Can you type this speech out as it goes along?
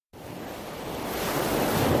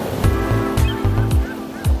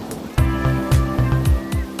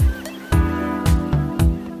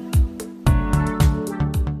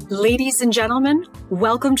Ladies and gentlemen,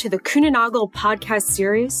 welcome to the Kühnenagel podcast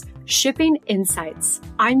series, Shipping Insights.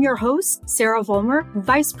 I'm your host, Sara Vollmer,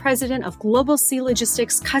 Vice President of Global Sea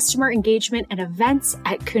Logistics, Customer Engagement, and Events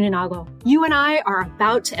at Kühnenagel. You and I are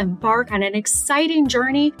about to embark on an exciting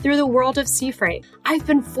journey through the world of sea freight. I've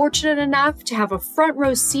been fortunate enough to have a front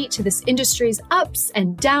row seat to this industry's ups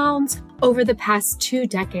and downs over the past 2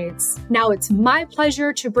 decades. Now it's my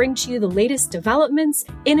pleasure to bring to you the latest developments,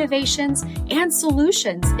 innovations, and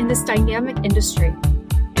solutions in this dynamic industry.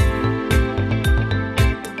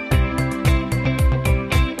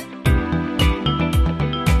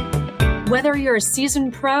 Whether you're a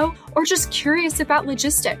seasoned pro or just curious about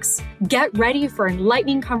logistics, get ready for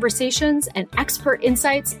enlightening conversations and expert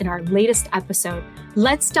insights in our latest episode.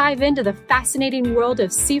 Let's dive into the fascinating world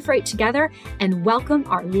of sea freight together and welcome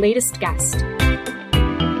our latest guest.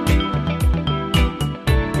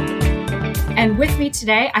 And with me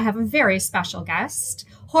today, I have a very special guest,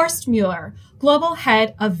 Horst Mueller, Global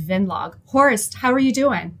Head of VinLog. Horst, how are you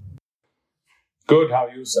doing? Good. How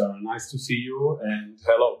are you, Sarah? Nice to see you and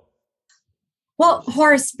hello. Well,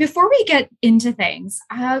 Horst, before we get into things,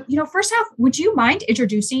 first off, would you mind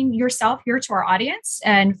introducing yourself here to our audience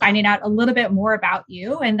and finding out a little bit more about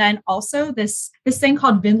you? And then also this thing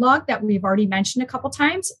called VinLog that we've already mentioned a couple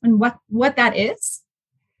times and what that is?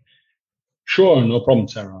 Sure, no problem,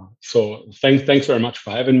 Sarah. So thanks very much for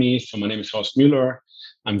having me. So my name is Horst Mueller.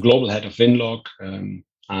 I'm Global Head of VinLog.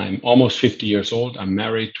 I'm almost 50 years old. I'm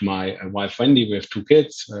married to my wife, Wendy. We have 2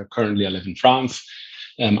 kids. Currently, I live in France.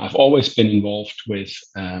 I've always been involved with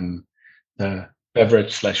the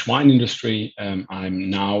beverage/wine industry.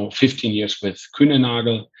 I'm now 15 years with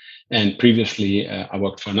Kühnenagel, and previously I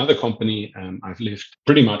worked for another company. I've lived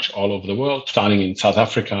pretty much all over the world, starting in South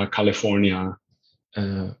Africa, California,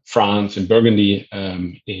 France, in Burgundy,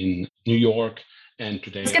 in New York. And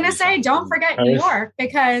today, I was going to say, don't forget Paris. New York,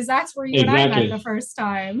 because that's where you and I met the first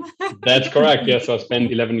time. That's correct. Yes, I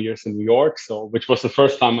spent 11 years in New York, which was the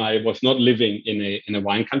first time I was not living in a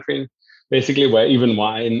wine country, basically, where even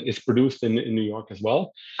wine is produced in New York as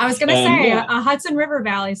well. I was going to say, a Hudson River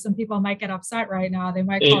Valley, some people might get upset right now. They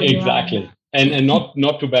might call you exactly. And not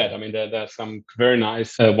too bad. I mean, there are some very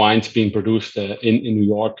nice wines being produced in New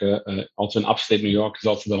York. Also in upstate New York is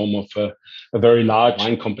also the home of a very large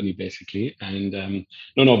wine company, basically. And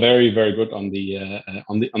very, very good on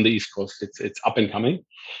the East Coast. It's up and coming.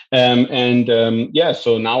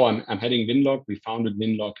 So now I'm heading VinLog. We founded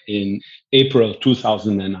VinLog in April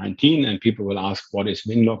 2019, and people will ask, what is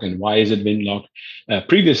VinLog and why is it VinLog?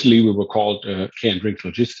 Previously, we were called Care and Drink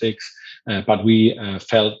Logistics. But we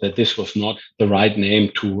felt that this was not the right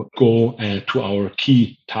name to go to our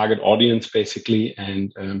key target audience, basically.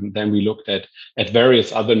 And then we looked at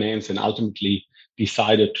various other names and ultimately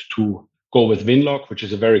decided to go with VinLog, which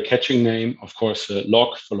is a very catching name. Of course,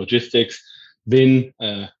 log for logistics, Vin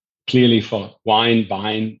clearly for wine,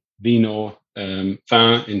 vino, vin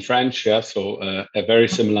in French. Yeah, so a very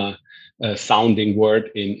similar sounding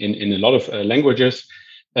word in a lot of languages.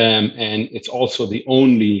 And it's also the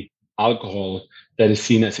only alcohol that is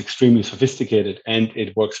seen as extremely sophisticated, and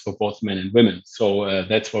it works for both men and women. So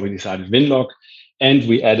that's why we decided VinLog, and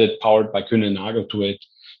we added powered by Kühnenagel to it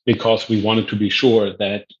because we wanted to be sure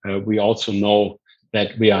that we also know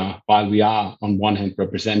that while we are on one hand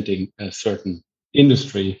representing a certain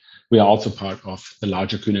industry, we are also part of the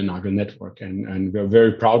larger Kühnenagel network, and we're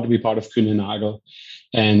very proud to be part of Kühnenagel.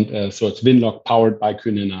 And so it's VinLog powered by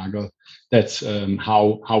Kühnenagel. That's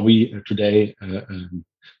how we today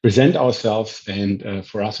present ourselves. And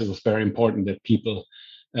for us, it was very important that people,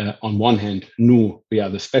 on one hand, knew we are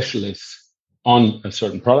the specialists on a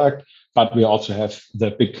certain product, but we also have the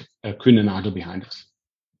big Kühnenagel behind us.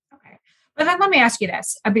 Okay. But then let me ask you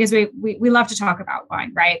this, because we love to talk about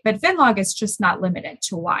wine, right? But VinLog is just not limited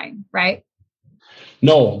to wine, right?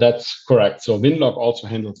 No, that's correct. So VinLog also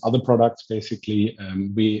handles other products. Basically,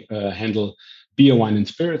 we handle beer, wine, and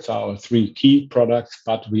spirits, our 3 key products,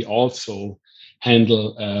 but we also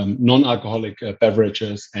handle non-alcoholic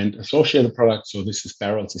beverages and associated products. So this is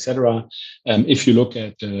barrels, etc. If you look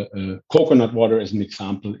at coconut water as an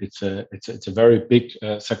example, it's a very big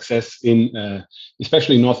success in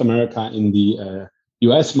especially North America, in the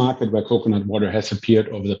US market, where coconut water has appeared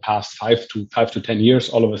over the past 5 to 10 years.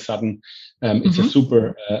 All of a sudden, it's a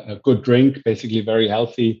super good drink, basically very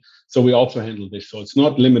healthy. So we also handle this. So it's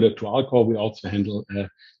not limited to alcohol. We also handle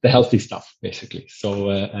the healthy stuff, basically. So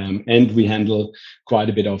and we handle quite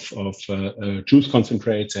a bit of juice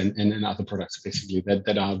concentrates and other products, basically,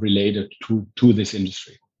 that are related to this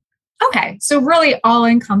industry. Okay, so really all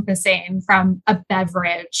encompassing from a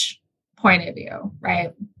beverage point of view,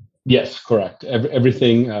 right? Yes, correct.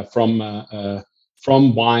 Everything from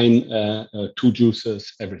from wine to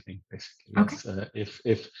juices, everything basically. Okay.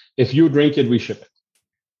 Yes. If you drink it, we ship it.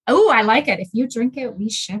 Oh, I like it. If you drink it, we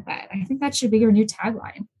ship it. I think that should be your new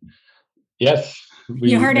tagline. Yes.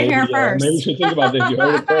 You heard it here first. Maybe we should think about that. You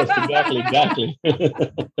heard it first. Exactly.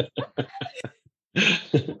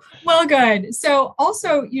 Well, good. So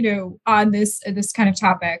also, on this kind of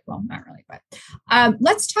topic, well, not really, but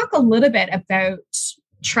let's talk a little bit about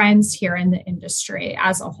trends here in the industry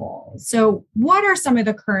as a whole. So what are some of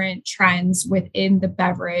the current trends within the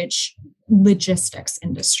beverage logistics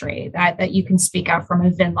industry that you can speak of from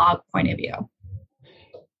a VinLog point of view?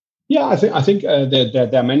 Yeah, I think there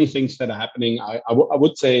are many things that are happening. I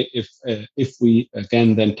would say if we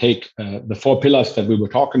again then take the four pillars that we were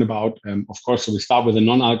talking about, of course, so we start with the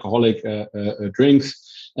non-alcoholic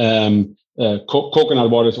drinks. Coconut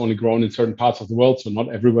water is only grown in certain parts of the world, so not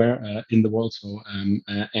everywhere in the world. So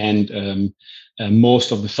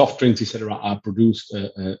most of the soft drinks, etc., are produced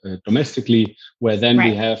domestically. Where then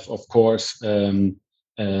we have, of course,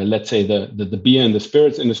 let's say the beer and the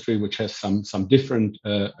spirits industry, which has some different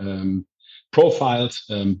profiles.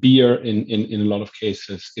 Beer in a lot of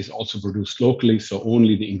cases is also produced locally, so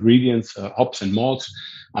only the ingredients, hops and malts,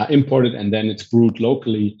 are imported, and then it's brewed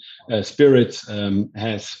locally. Spirits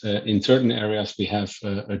has in certain areas we have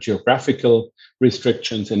geographical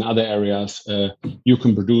restrictions. In other areas, you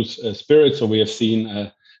can produce spirits. So we have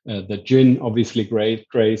seen the gin obviously great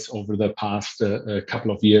craze over the past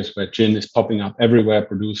couple of years, where gin is popping up everywhere,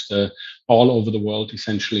 produced all over the world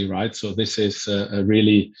essentially, right? So this is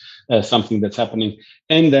really something that's happening.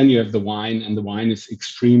 And then you have the wine, and the wine is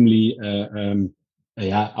extremely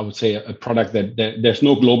I would say a product that there's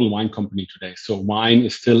no global wine company today. So wine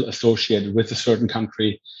is still associated with a certain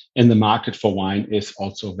country, and the market for wine is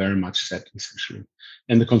also very much set essentially.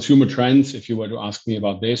 And the consumer trends, if you were to ask me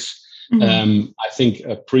about this, I think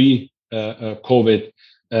pre-COVID,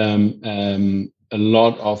 a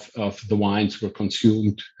lot of the wines were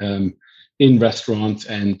consumed in restaurants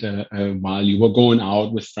and while you were going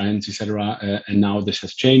out with friends, etc. And now this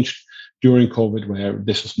has changed during COVID, where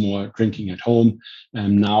this was more drinking at home.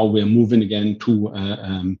 And now we're moving again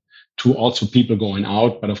to also people going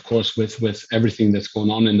out. But of course, with everything that's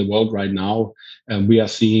going on in the world right now, we are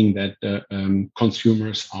seeing that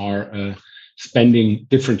consumers are spending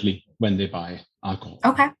differently when they buy alcohol.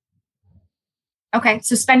 Okay.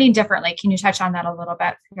 So spending differently. Can you touch on that a little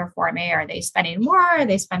bit here for me? Are they spending more? Are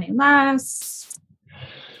they spending less?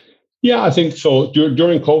 Yeah, I think so.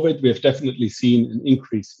 During COVID, we have definitely seen an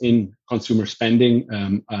increase in consumer spending,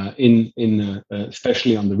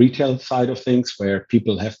 especially on the retail side of things, where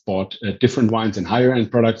people have bought different wines and higher end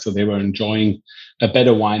products, so they were enjoying a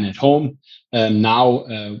better wine at home. Now,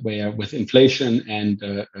 where with inflation and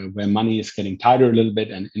where money is getting tighter a little bit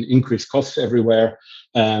and increased costs everywhere,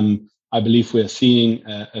 I believe we're seeing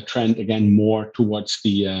a trend again more towards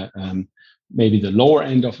the maybe the lower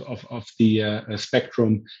end of the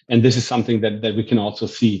spectrum. And this is something that we can also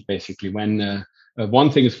see basically when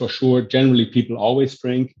one thing is for sure, generally people always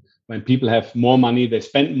drink. When people have more money, they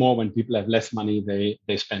spend more. When people have less money,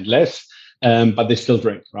 they spend less, but they still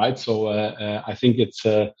drink, right? So I think it's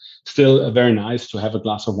still very nice to have a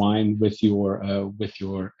glass of wine with your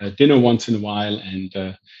dinner once in a while.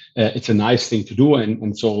 And it's a nice thing to do.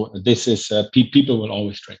 And so this is, people will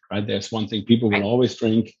always drink, right? There's one thing people will always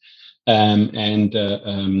drink.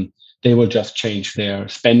 They will just change their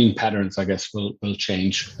spending patterns, I guess, will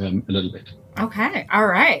change a little bit. Okay. All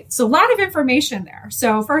right. So a lot of information there.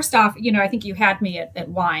 So first off, I think you had me at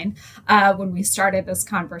wine when we started this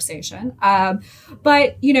conversation.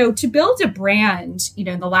 But, to build a brand,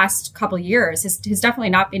 in the last couple of years has definitely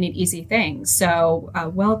not been an easy thing. So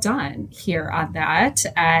well done here on that.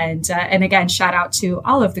 And again, shout out to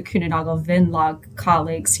all of the Kühnenagel VinLog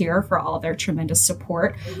colleagues here for all of their tremendous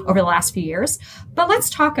support over the last few years. But let's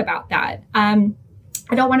talk about that.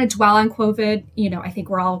 I don't want to dwell on COVID. I think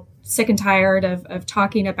we're all sick and tired of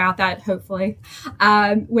talking about that, hopefully,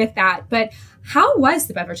 with that. But how was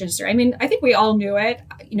the beverage industry? I mean, I think we all knew it.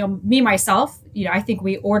 Me, myself, I think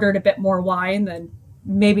we ordered a bit more wine than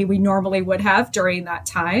maybe we normally would have during that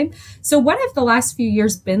time. So what have the last few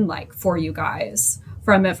years been like for you guys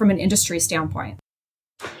from an industry standpoint?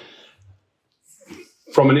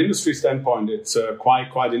 From an industry standpoint, it's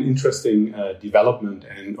quite an interesting development.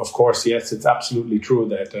 And of course, yes, it's absolutely true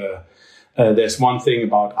that there's one thing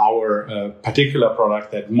about our particular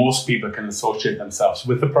product that most people can associate themselves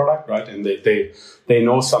with the product, right? And they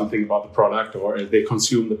know something about the product or they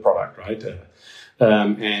consume the product, right?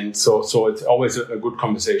 And so it's always a good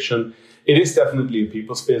conversation. It is definitely a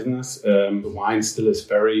people's business. The wine still is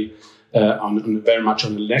very much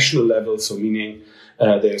on a national level. So meaning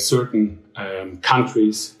there are certain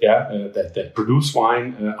countries that produce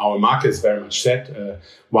wine. Our market is very much set.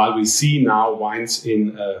 While we see now wines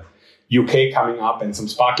in UK coming up and some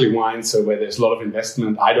sparkling wines where there's a lot of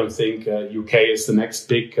investment, I don't think UK is the next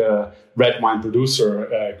big red wine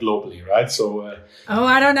producer globally, right? So,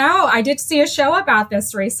 I don't know. I did see a show about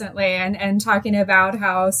this recently and talking about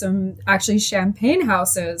how some actually champagne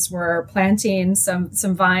houses were planting some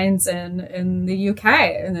vines in the UK,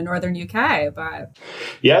 in the northern UK. But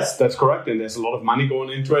yes, that's correct, and there's a lot of money going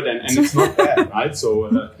into it, and it's not bad, right? So,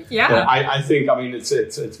 I think, I mean, it's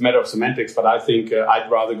a matter of semantics, but I think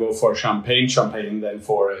I'd rather go for champagne than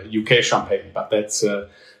for UK champagne, but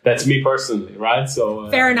that's me personally, right? So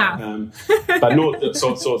fair enough. But no,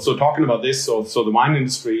 so talking about this, so the wine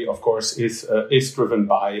industry, of course, is driven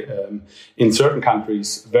by in certain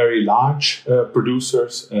countries very large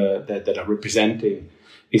producers that are representing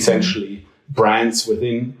essentially brands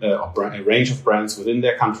within a range of brands within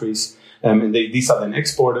their countries, and these are then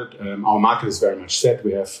exported. Our market is very much set.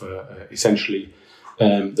 We have essentially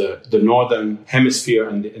the northern hemisphere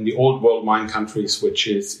and the old world wine countries, which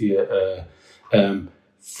is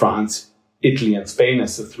France, Italy, and Spain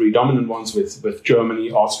as the three dominant ones, with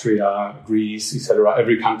Germany, Austria, Greece, etc.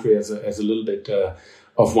 Every country has a little bit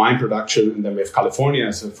of wine production, and then we have California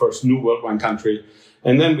as the first new world wine country,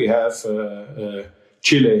 and then we have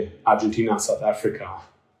Chile, Argentina, South Africa,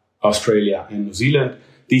 Australia, and New Zealand.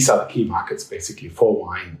 These are the key markets basically for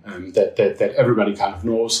wine that everybody kind of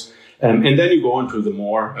knows. And then you go into the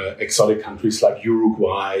more exotic countries like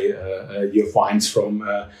Uruguay. You have wines from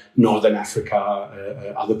Northern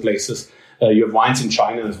Africa, other places. You have wines in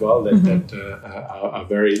China as well that are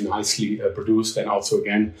very nicely produced, and also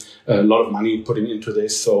again a lot of money putting into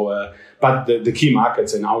this. So, but the key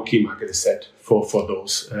markets, and our key market is set for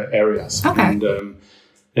those areas. Okay.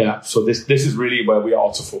 And so this is really where we are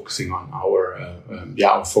also focusing on our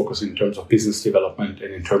focus in terms of business development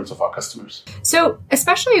and in terms of our customers. So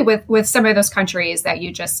especially with some of those countries that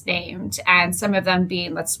you just named, and some of them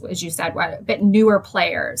being, as you said, a bit newer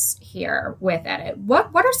players here within it,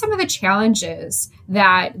 what are some of the challenges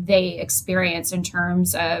that they experience in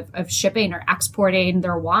terms of shipping or exporting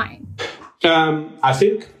their wine? I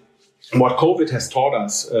think what COVID has taught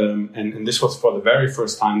us, and this was for the very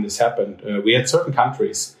first time this happened, we had certain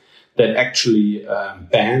countries that actually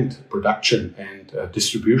banned production and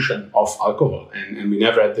distribution of alcohol. And we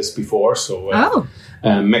never had this before. So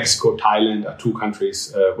Mexico, Thailand are two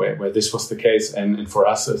countries where this was the case. And for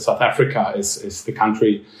us, South Africa is the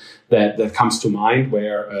country that comes to mind,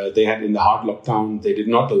 where they had in the hard lockdown, they did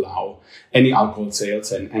not allow any alcohol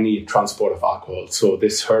sales and any transport of alcohol. So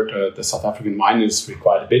this hurt the South African wine industry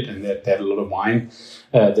quite a bit, and they had a lot of wine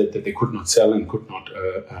that they could not sell and could not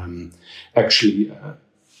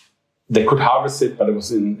they could harvest it, but it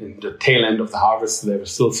was in the tail end of the harvest. There were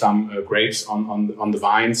still some grapes on the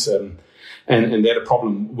vines, and they had a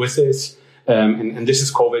problem with this. And this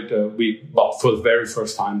is COVID. For the very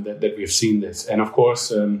first time that we've seen this. And of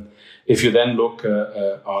course, if you then look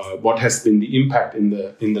what has been the impact in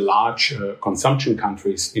the large consumption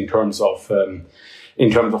countries in terms of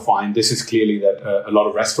wine, this is clearly that a lot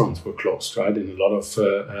of restaurants were closed, right? In a lot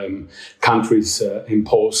of countries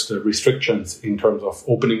imposed restrictions in terms of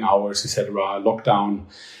opening hours, etc., lockdown.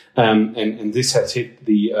 And this has hit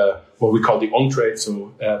the what we call the on-trade,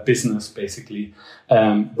 so business basically,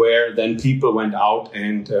 where then people went out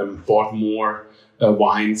and bought more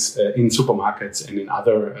wines in supermarkets and in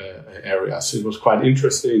other areas. It was quite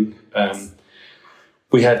interesting.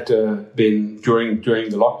 We had been during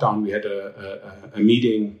the lockdown. We had a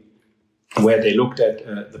meeting where they looked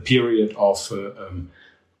at the period of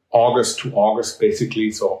August to August,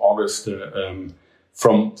 basically. So August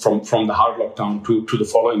from the hard lockdown to the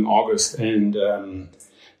following August. And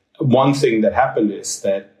one thing that happened is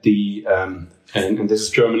that and this is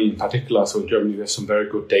Germany in particular. So in Germany, we have some very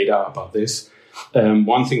good data about this.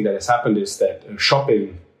 One thing that has happened is that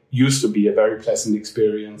shopping used to be a very pleasant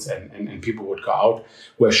experience, and people would go out,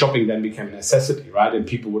 where shopping then became a necessity, right? And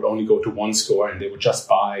people would only go to one store and they would just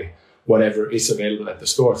buy whatever is available at the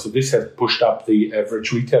store. So this has pushed up the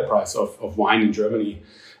average retail price of wine in Germany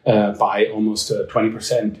by almost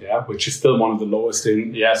 20%, which is still one of the lowest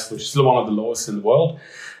in the world.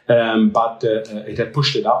 But it had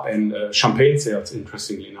pushed it up, and champagne sales,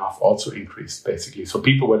 interestingly enough, also increased basically. So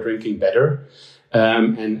people were drinking better,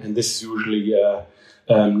 and this is usually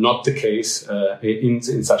not the case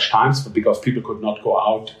in such times, but because people could not go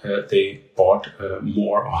out, they bought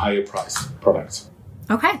more or higher priced products.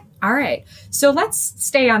 Okay. All right. So let's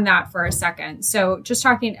stay on that for a second. So just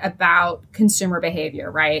talking about consumer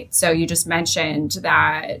behavior, right? So you just mentioned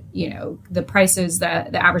that, the prices,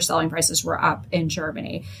 the average selling prices were up in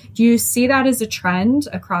Germany. Do you see that as a trend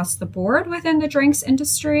across the board within the drinks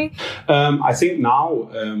industry? I think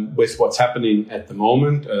now with what's happening at the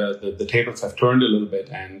moment, the tables have turned a little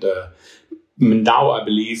bit. And now I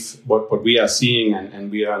believe what we are seeing,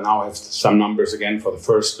 and we are now have some numbers again for the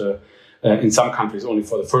first in some countries only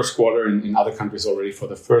for the first quarter, and in other countries already for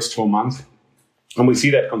the first 4 months. And we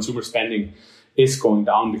see that consumer spending is going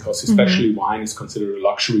down because especially wine is considered a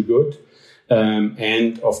luxury good.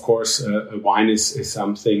 And of course, wine is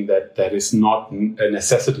something that is not a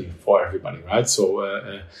necessity for everybody, right?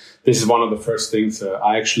 So this is one of the first things.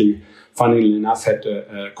 I actually, funnily enough, had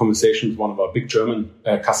a conversation with one of our big German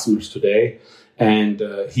customers today. And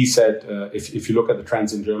he said, if you look at the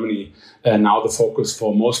trends in Germany, now the focus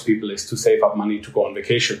for most people is to save up money to go on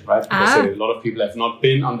vacation, right? Because a lot of people have not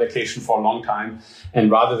been on vacation for a long time. And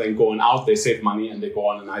rather than going out, they save money and they go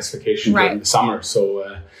on a nice vacation during the summer.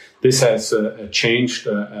 So this has changed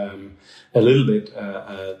a little bit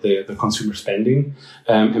the consumer spending.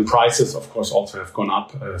 And prices, of course, also have gone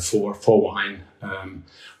up for wine,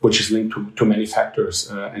 which is linked to many factors.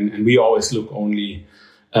 And we always look only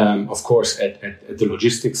of course, at the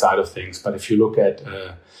logistics side of things. But if you look at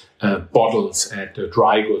bottles, at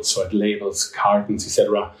dry goods, so at labels, cartons,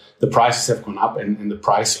 etc., the prices have gone up and the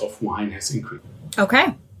price of wine has increased.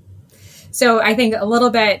 Okay. So I think a little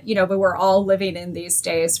bit, but we're all living in these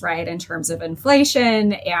days, right, in terms of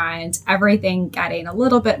inflation and everything getting a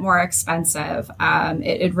little bit more expensive.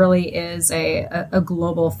 It really is a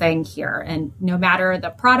global thing here. And no matter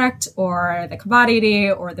the product or the commodity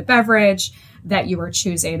or the beverage that you are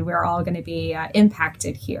choosing, we're all going to be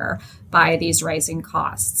impacted here by these rising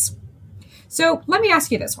costs. So let me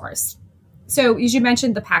ask you this, Horst. So as you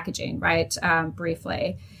mentioned the packaging, right,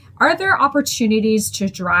 briefly. Are there opportunities to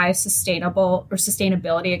drive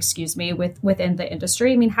sustainability, within the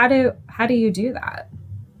industry? I mean, how do you do that?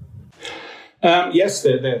 Yes,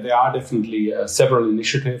 there are definitely several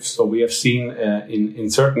initiatives. So we have seen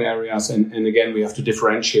in certain areas, and again, we have to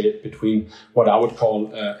differentiate between what I would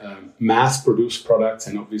call mass-produced products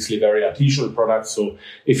and obviously very artisanal products. So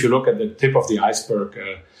if you look at the tip of the iceberg,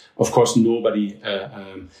 of course, nobody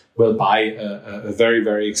will buy a very,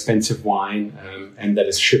 very expensive wine and that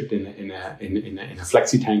is shipped in a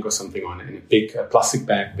flexitank or something in a big plastic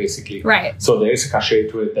bag, basically. Right. So there is a cachet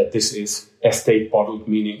to it that this is estate bottled,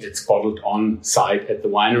 meaning it's bottled on site at the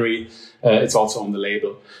winery. It's also on the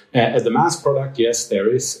label. At the mass product, yes, there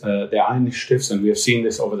are initiatives, and we have seen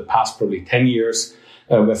this over the past probably 10 years,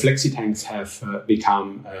 where flexitanks have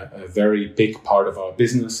become a very big part of our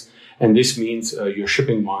business. And this means you're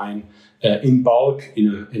shipping wine in bulk in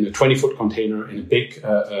a 20-foot container in a big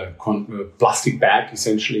plastic bag,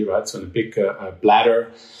 essentially, right? So in a big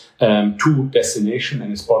bladder to destination,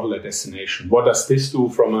 and it's bottled at destination. What does this do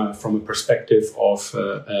from a perspective of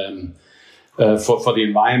for the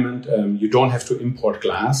environment? You don't have to import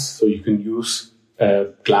glass, so you can use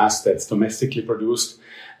glass that's domestically produced,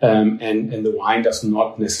 and the wine does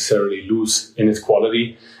not necessarily lose in its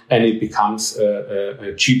quality. And it becomes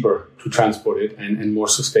cheaper to transport it and more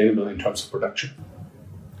sustainable in terms of production.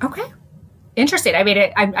 Okay. Interesting. I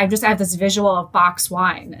mean, I just have this visual of box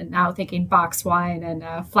wine, and now thinking box wine and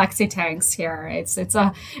flexi tanks here. It's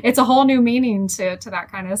a whole new meaning to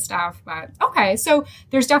that kind of stuff. But okay, so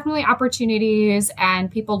there's definitely opportunities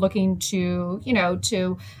and people looking to I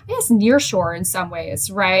guess nearshore in some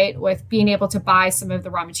ways, right? With being able to buy some of the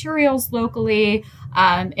raw materials locally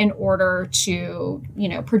in order to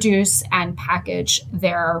produce and package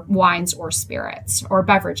their wines or spirits or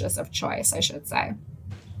beverages of choice, I should say.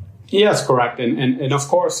 Yes, correct. And of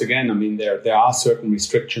course, again, I mean, there are certain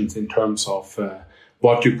restrictions in terms of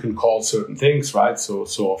what you can call certain things, right? So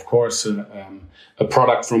of course, a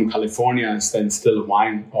product from California is then still a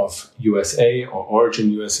wine of USA or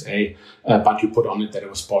origin USA, but you put on it that it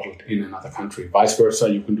was bottled in another country. Vice versa,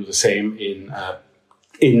 you can do the same in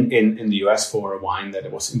the US for a wine that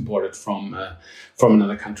it was imported from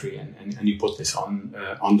another country, and you put this on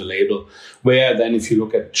the label. Where then, if you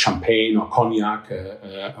look at champagne or cognac,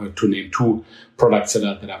 to name two products that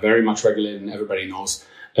are very much regulated and everybody knows,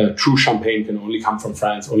 true champagne can only come from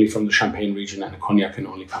France, only from the Champagne region, and a cognac can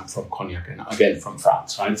only come from cognac, and again from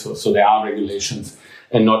France, right? So there are regulations,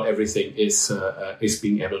 and not everything is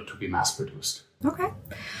being able to be mass produced. Okay.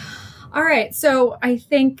 All right. So I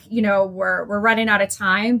think, we're running out of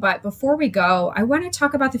time, but before we go, I want to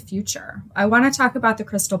talk about the future. I want to talk about the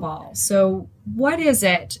crystal ball. So what is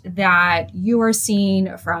it that you are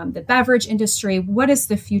seeing from the beverage industry? What does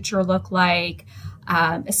the future look like?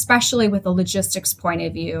 especially with the logistics point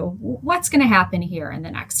of view? What's going to happen here in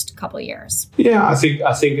the next couple of years? Yeah, I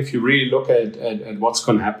think if you really look at what's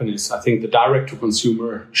going to happen is, I think the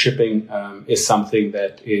direct-to-consumer shipping is something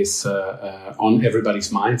that is on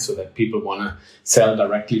everybody's mind, so that people want to sell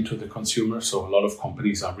directly to the consumer. So a lot of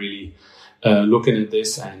companies are really looking at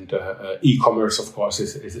this, and e-commerce, of course,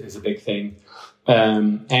 is a big thing.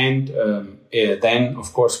 Then,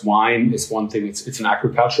 of course, wine is one thing. It's an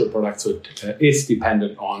agricultural product, so it is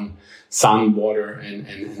dependent on sun, water,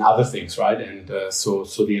 and other things, right? And so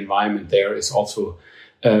the environment there is also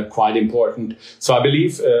quite important. So I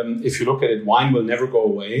believe if you look at it, wine will never go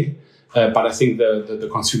away, but I think the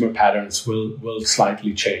consumer patterns will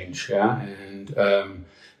slightly change. Yeah, and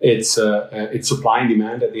it's supply and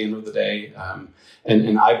demand at the end of the day,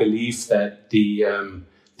 and I believe that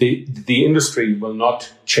the industry will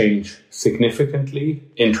not change significantly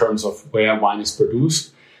in terms of where wine is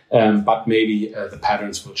produced, but maybe the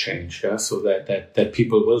patterns will change, yeah? So that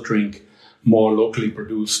people will drink more locally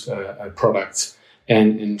produced products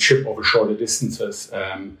and ship over shorter distances,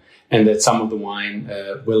 and that some of the wine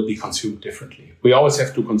will be consumed differently. We always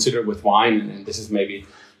have to consider with wine, and this is maybe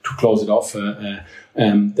to close it off,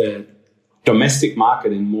 the domestic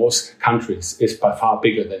market in most countries is by far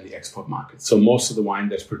bigger than the export market. So most of the wine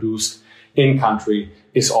that's produced in country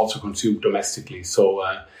is also consumed domestically. So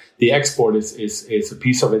the export is a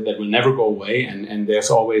piece of it that will never go away. And there's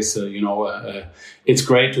always, it's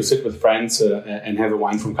great to sit with friends and have a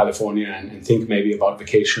wine from California and think maybe about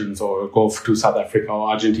vacations or go to South Africa or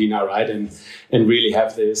Argentina, right? And really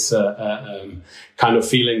have this kind of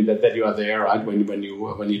feeling that you are there, right?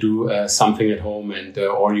 When you do something at home and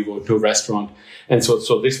or you go to a restaurant. And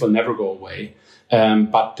so this will never go away.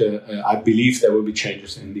 But I believe there will be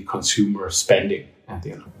changes in the consumer spending at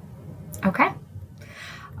the end. Okay.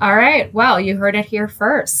 All right. Well, you heard it here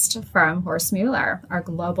first from Horst Mueller, our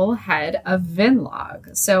global head of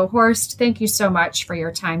VinLog. So, Horst, thank you so much for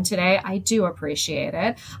your time today. I do appreciate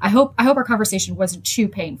it. I hope our conversation wasn't too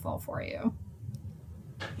painful for you.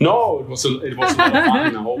 No, it was a lot of fun,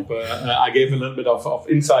 and I hope I gave a little bit of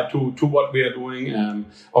insight to what we are doing.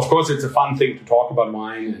 Of course, it's a fun thing to talk about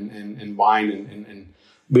wine and wine, and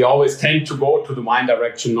we always tend to go to the wine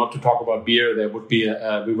direction, not to talk about beer. There would be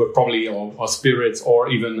we would probably or spirits, or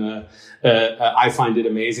even I find it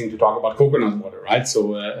amazing to talk about coconut water, right?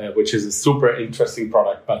 So which is a super interesting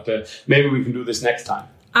product, but maybe we can do this next time.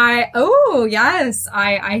 Yes.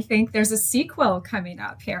 I think there's a sequel coming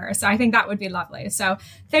up here. So I think that would be lovely. So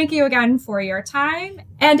thank you again for your time.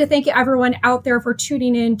 And to thank you everyone out there for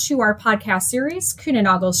tuning in to our podcast series, Kuehne +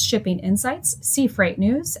 Nagel's Shipping Insights, Sea Freight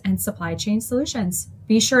News, and Supply Chain Solutions.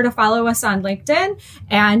 Be sure to follow us on LinkedIn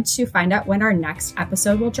and to find out when our next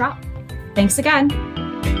episode will drop. Thanks again.